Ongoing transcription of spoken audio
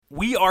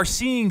we are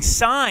seeing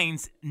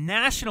signs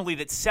nationally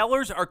that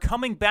sellers are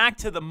coming back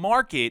to the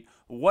market.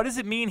 What does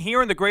it mean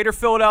here in the greater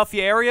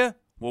Philadelphia area?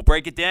 We'll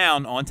break it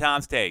down on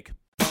Tom's Take.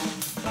 You're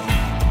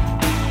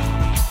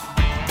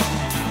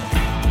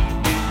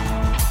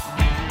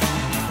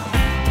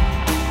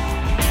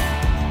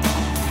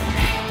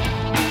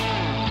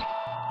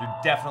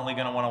definitely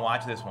going to want to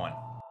watch this one.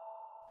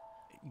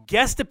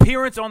 Guest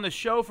appearance on the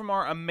show from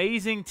our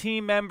amazing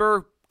team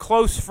member,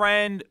 close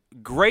friend,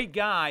 great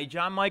guy,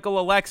 John Michael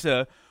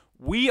Alexa.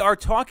 We are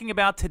talking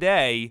about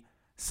today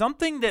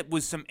something that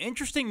was some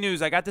interesting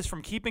news. I got this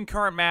from Keeping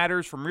Current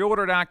Matters, from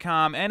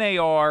Realtor.com,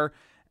 NAR,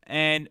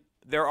 and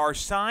there are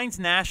signs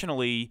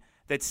nationally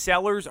that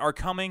sellers are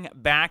coming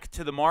back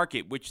to the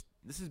market, which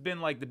this has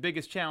been like the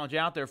biggest challenge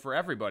out there for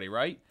everybody,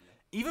 right?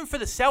 Even for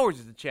the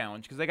sellers it's a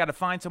challenge because they got to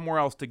find somewhere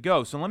else to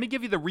go. So let me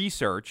give you the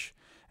research,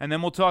 and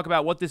then we'll talk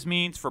about what this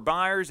means for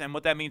buyers and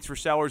what that means for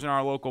sellers in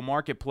our local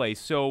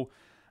marketplace. So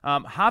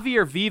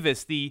Javier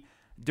Vivas, the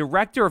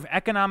Director of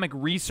Economic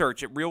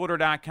Research at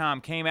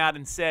Realtor.com, came out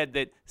and said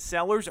that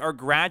sellers are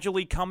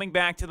gradually coming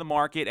back to the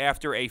market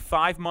after a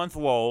 5-month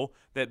lull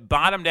that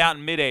bottomed out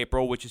in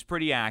mid-April, which is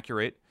pretty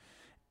accurate.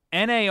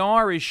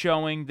 NAR is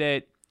showing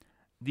that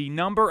the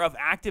number of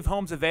active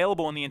homes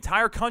available in the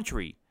entire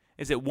country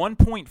is at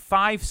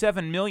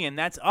 1.57 million.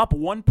 That's up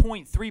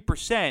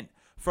 1.3%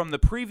 from the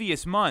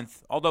previous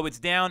month, although it's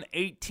down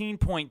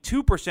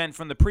 18.2%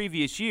 from the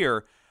previous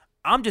year.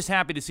 I'm just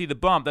happy to see the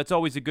bump. That's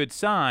always a good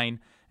sign.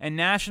 And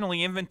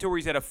nationally,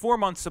 inventory's at a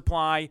 4-month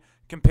supply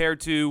compared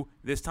to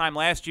this time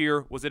last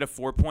year was at a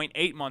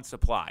 4.8-month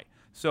supply.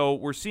 So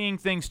we're seeing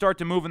things start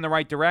to move in the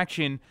right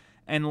direction.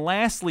 And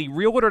lastly,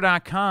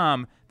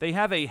 Realtor.com, they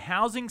have a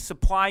housing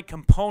supply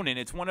component.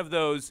 It's one of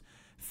those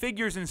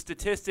figures and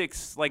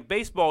statistics like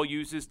baseball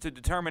uses to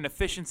determine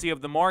efficiency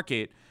of the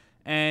market.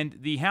 And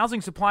the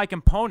housing supply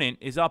component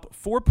is up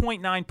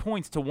 4.9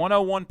 points to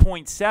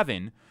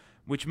 101.7,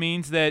 which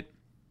means that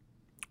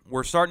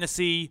we're starting to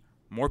see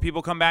more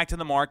people come back to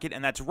the market,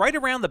 and that's right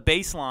around the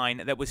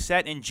baseline that was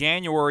set in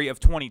January of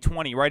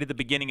 2020, right at the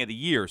beginning of the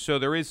year. So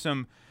there is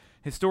some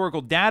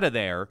historical data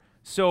there.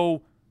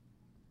 So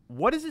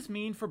what does this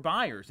mean for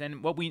buyers?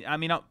 And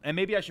and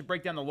maybe I should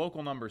break down the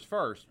local numbers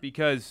first,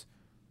 because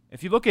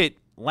if you look at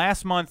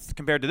last month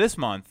compared to this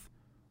month,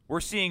 we're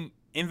seeing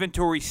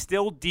inventory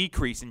still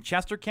decrease in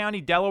Chester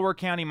County, Delaware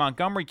County,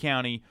 Montgomery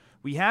County.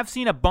 We have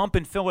seen a bump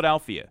in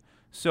Philadelphia.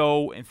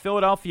 So in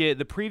Philadelphia,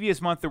 the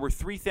previous month there were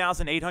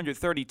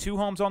 3,832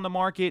 homes on the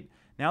market.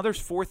 Now there's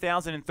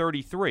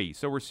 4,033.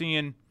 So we're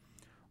seeing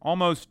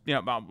almost,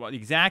 about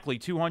exactly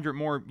 200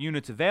 more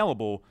units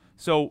available.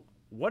 So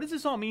what does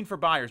this all mean for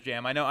buyers,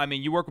 Jam?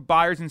 You work with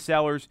buyers and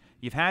sellers.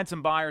 You've had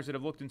some buyers that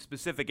have looked in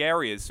specific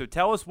areas. So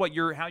tell us how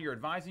you're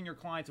advising your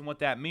clients and what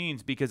that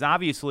means, because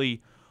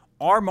obviously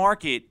our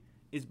market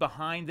is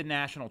behind the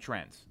national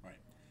trends.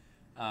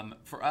 Right.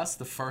 For us,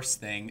 the first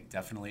thing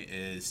definitely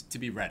is to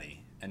be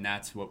ready. And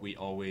that's what we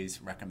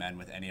always recommend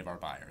with any of our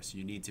buyers.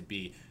 You need to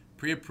be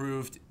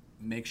pre-approved,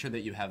 make sure that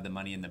you have the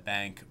money in the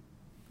bank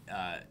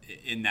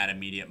in that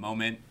immediate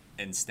moment,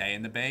 and stay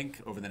in the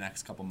bank over the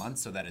next couple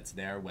months so that it's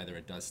there, whether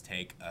it does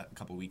take a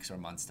couple weeks or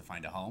months to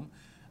find a home.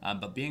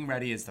 But being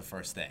ready is the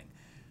first thing.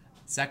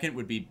 Second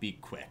would be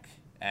quick.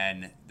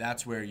 And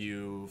that's where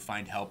you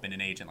find help in an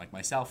agent like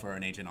myself or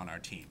an agent on our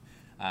team.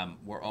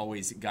 We're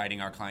always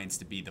guiding our clients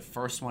to be the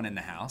first one in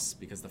the house,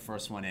 because the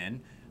first one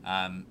in,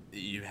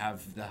 you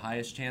have the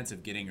highest chance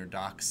of getting your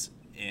docs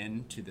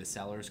into the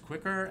sellers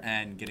quicker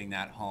and getting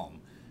that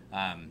home.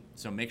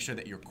 So make sure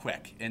that you're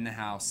quick in the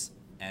house,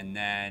 and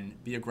then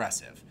be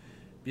aggressive.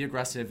 Be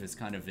aggressive is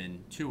kind of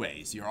in two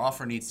ways. Your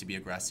offer needs to be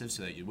aggressive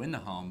so that you win the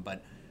home,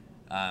 but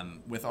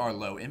with our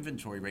low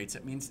inventory rates,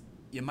 it means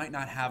you might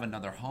not have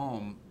another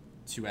home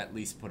to at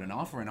least put an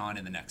offer in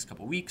the next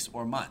couple weeks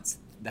or months.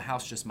 The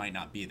house just might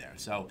not be there.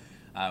 So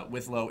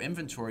with low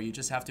inventory, you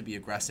just have to be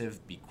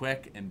aggressive, be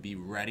quick, and be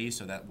ready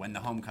so that when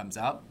the home comes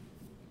up,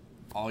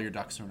 all your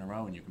ducks are in a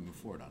row and you can move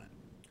forward on it.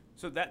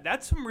 So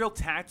that's some real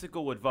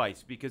tactical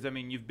advice, because,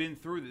 you've been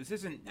through this.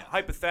 This isn't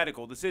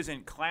hypothetical. This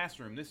isn't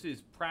classroom. This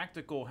is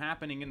practical,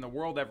 happening in the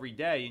world every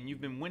day, and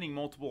you've been winning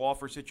multiple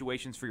offer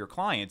situations for your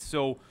clients.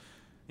 So,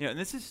 and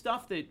this is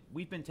stuff that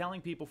we've been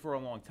telling people for a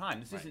long time.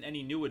 This isn't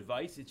any new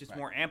advice. It's just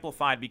more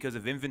amplified because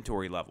of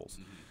inventory levels.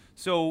 Mm-hmm.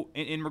 So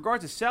in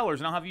regards to sellers,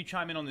 and I'll have you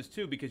chime in on this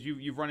too, because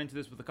you've run into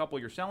this with a couple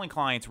of your selling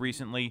clients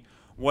recently,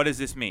 what does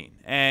this mean?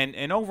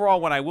 And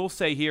overall, what I will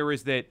say here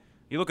is that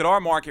you look at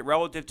our market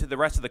relative to the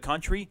rest of the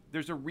country,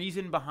 there's a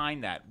reason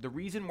behind that. The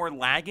reason we're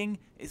lagging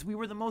is we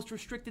were the most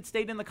restricted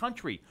state in the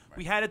country. Right.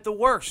 We had it the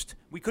worst.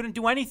 We couldn't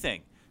do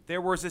anything.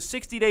 There was a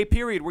 60-day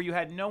period where you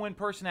had no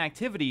in-person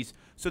activities,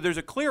 so there's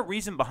a clear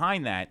reason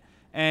behind that.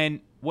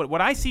 And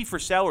what I see for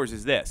sellers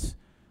is this.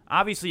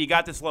 Obviously, you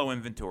got this low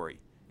inventory.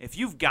 If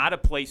you've got a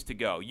place to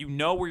go, you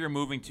know where you're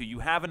moving to, you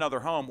have another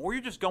home, or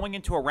you're just going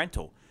into a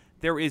rental,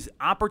 there is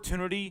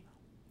opportunity,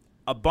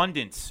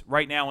 abundance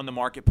right now in the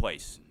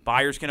marketplace.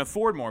 Buyers can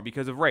afford more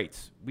because of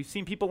rates. We've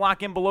seen people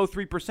lock in below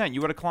 3%.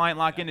 You had a client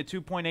lock in at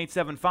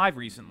 2.875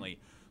 recently.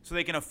 so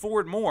they can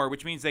afford more,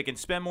 which means they can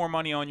spend more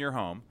money on your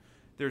home.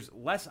 There's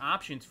less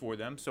options for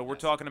them, so we're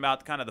talking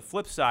about kind of the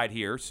flip side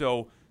here.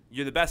 So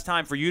the best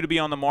time for you to be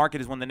on the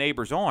market is when the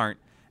neighbors aren't.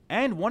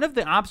 And one of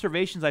the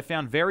observations I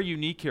found very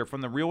unique here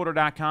from the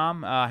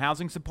Realtor.com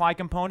housing supply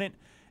component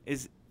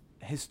is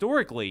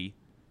historically,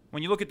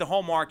 when you look at the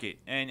whole market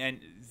and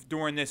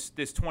during this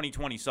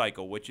 2020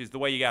 cycle, which is the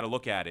way you got to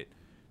look at it,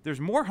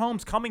 there's more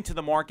homes coming to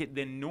the market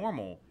than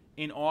normal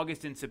in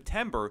August and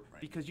September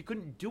because you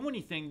couldn't do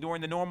anything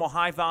during the normal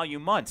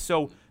high-volume months.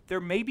 So there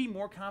may be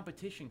more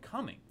competition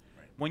coming.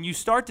 When you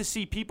start to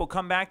see people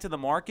come back to the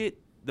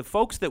market, the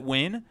folks that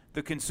win,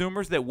 the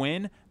consumers that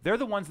win, they're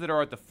the ones that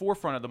are at the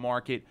forefront of the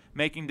market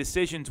making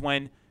decisions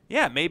when,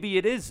 maybe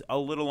it is a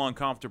little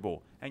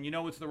uncomfortable and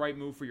it's the right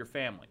move for your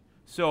family.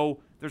 So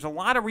there's a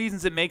lot of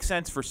reasons it makes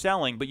sense for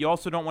selling, but you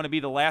also don't want to be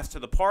the last to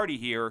the party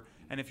here.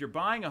 And if you're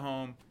buying a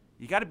home,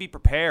 you got to be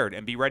prepared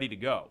and be ready to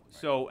go.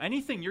 So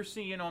anything you're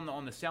seeing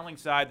on the selling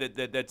side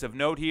that's of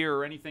note here,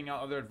 or anything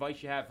other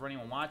advice you have for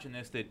anyone watching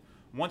this that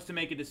wants to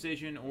make a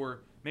decision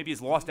or maybe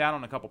is lost out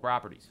on a couple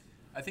properties?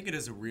 I think it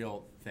is a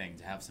real thing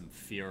to have some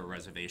fear or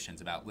reservations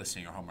about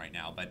listing your home right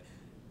now, but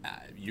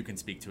you can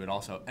speak to it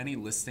also. Any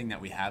listing that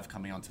we have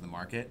coming onto the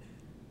market,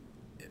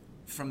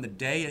 from the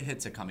day it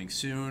hits a coming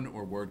soon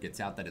or word gets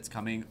out that it's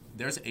coming,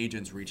 there's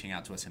agents reaching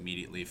out to us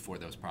immediately for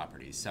those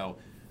properties. So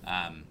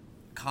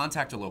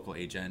contact a local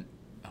agent,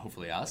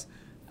 hopefully us,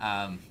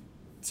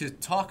 to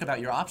talk about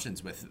your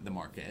options with the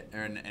market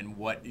and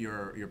what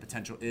your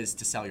potential is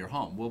to sell your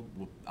home. We'll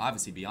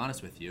obviously be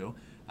honest with you,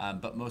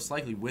 but most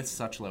likely with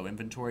such low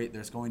inventory,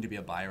 there's going to be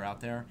a buyer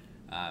out there,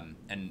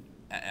 and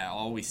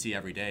all we see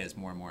every day is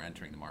more and more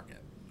entering the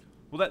market.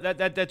 Well,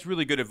 that's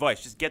really good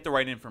advice. Just get the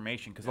right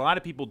information because a lot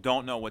of people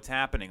don't know what's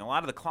happening. A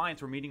lot of the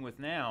clients we're meeting with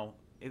now,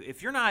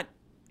 if you're not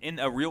in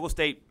a real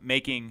estate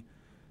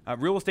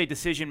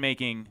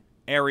decision-making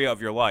area of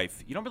your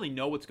life, you don't really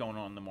know what's going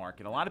on in the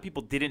market. A lot of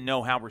people didn't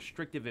know how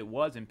restrictive it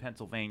was in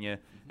Pennsylvania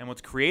and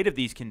what's created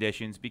these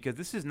conditions because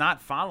this is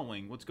not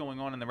following what's going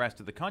on in the rest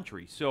of the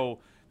country. So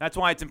that's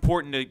why it's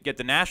important to get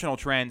the national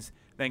trends,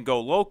 then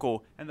go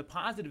local. And the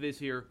positive is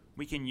here,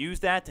 we can use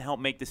that to help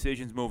make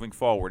decisions moving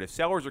forward. If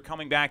sellers are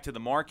coming back to the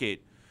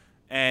market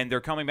and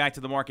they're coming back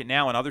to the market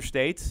now in other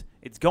states,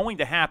 it's going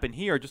to happen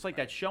here, just like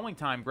that showing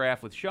time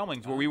graph with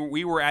showings where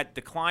we were at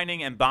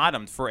declining and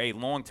bottomed for a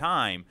long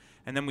time.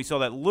 And then we saw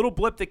that little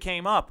blip that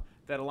came up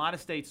that a lot of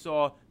states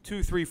saw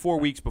 2, 3, 4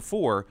 weeks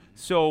before.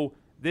 So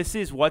this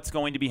is what's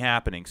going to be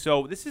happening.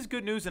 So this is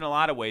good news in a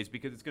lot of ways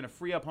because it's going to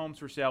free up homes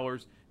for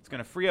sellers. It's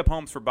going to free up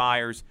homes for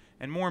buyers.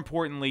 And more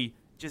importantly,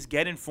 just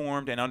get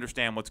informed and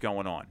understand what's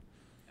going on.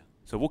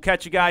 So we'll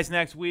catch you guys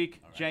next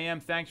week. Right.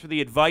 JM, thanks for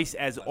the advice.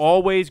 As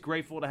always,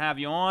 grateful to have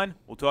you on.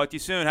 We'll talk to you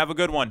soon. Have a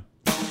good one.